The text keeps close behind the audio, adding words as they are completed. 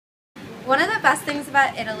One of the best things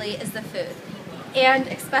about Italy is the food, and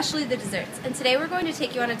especially the desserts. And today we're going to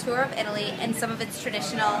take you on a tour of Italy and some of its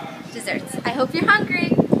traditional desserts. I hope you're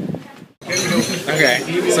hungry! Okay,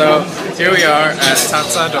 so here we are at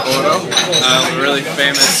Tazza d'Oro, a really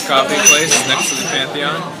famous coffee place next to the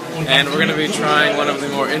Pantheon, and we're going to be trying one of the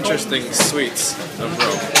more interesting sweets of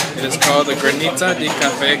Rome. It is called the Granita di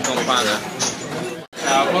Caffè con Panna.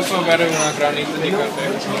 Posso avere una granita di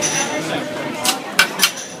caffè?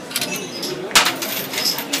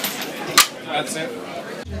 That's it.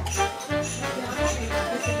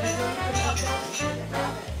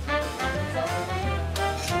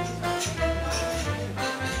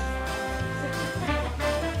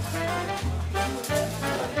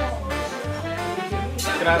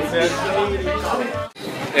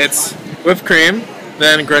 It's whipped cream,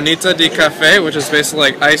 then granita di caffè, which is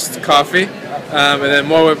basically like iced coffee, and then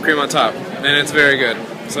more whipped cream on top, and it's very good.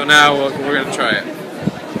 So now we're going to try it.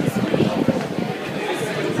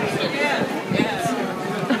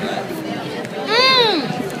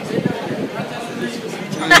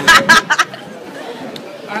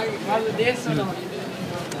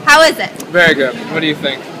 How is it? Very good. What do you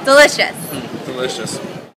think? Delicious. Delicious.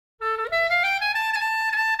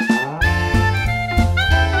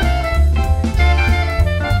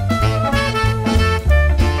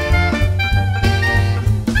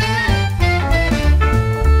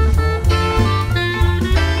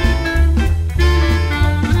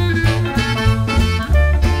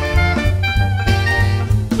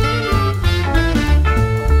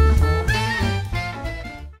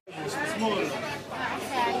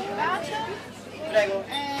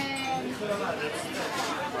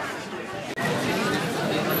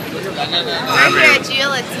 We're here at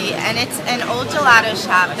Giolitti, and it's an old gelato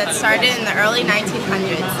shop that started in the early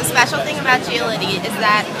 1900s. The special thing about Giolitti is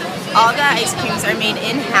that all the ice creams are made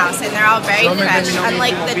in-house, and they're all very fresh,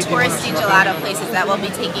 unlike the touristy gelato places that we'll be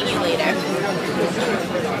taking you later.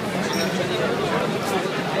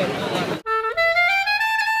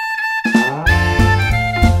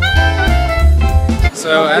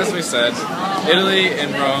 So, as we said, Italy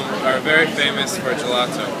and Rome are very famous for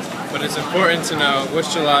gelato, but it's important to know which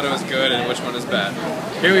gelato is good and which one is bad.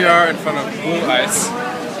 Here we are in front of Blue Ice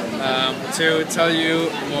to tell you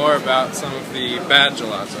more about some of the bad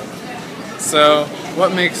gelato. So,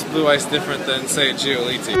 what makes Blue Ice different than, say,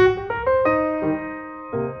 Giolitti?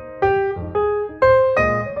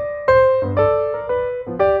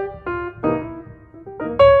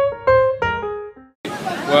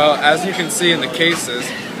 Well, as you can see in the cases,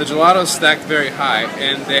 the gelato is stacked very high,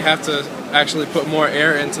 and they have to actually put more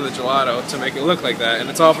air into the gelato to make it look like that, and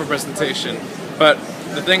it's all for presentation. But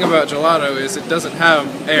the thing about gelato is it doesn't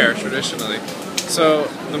have air traditionally, so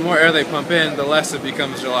the more air they pump in, the less it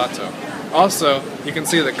becomes gelato. Also, you can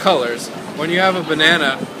see the colors. When you have a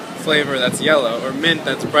banana flavor that's yellow, or mint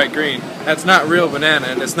that's bright green, that's not real banana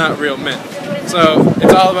and it's not real mint. So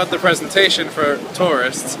it's all about the presentation for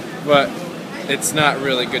tourists, but it's not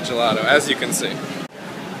really good gelato, as you can see.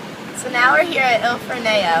 So now we're here at Il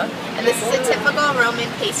Forneo, and this is a typical Roman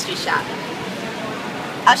pastry shop.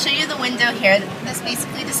 I'll show you the window here. This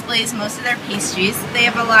basically displays most of their pastries. They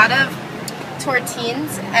have a lot of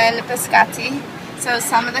tortines and biscotti. So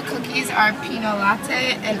some of the cookies are Pinot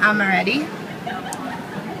Latte and Amaretti.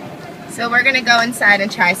 So we're going to go inside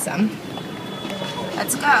and try some.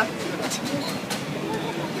 Let's go.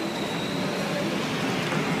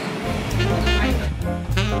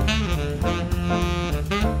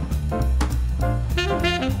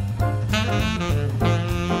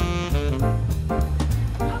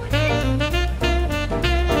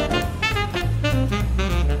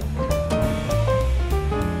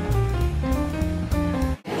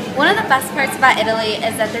 One of the best parts about Italy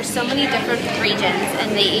is that there's so many different regions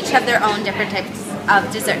and they each have their own different types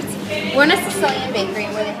of desserts. We're in a Sicilian bakery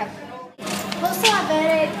where they have... Posso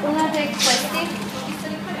avere una di questi?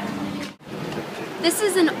 This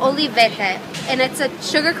is an olivete, and it's a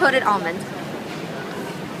sugar-coated almond.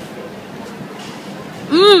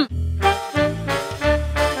 Mmm!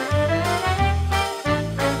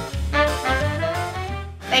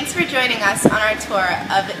 Thanks for joining us on our tour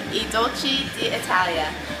of I Dolci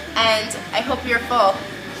d'Italia, and I hope you're full.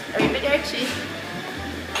 Arrivederci.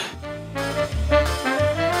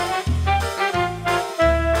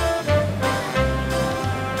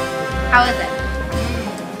 How is it?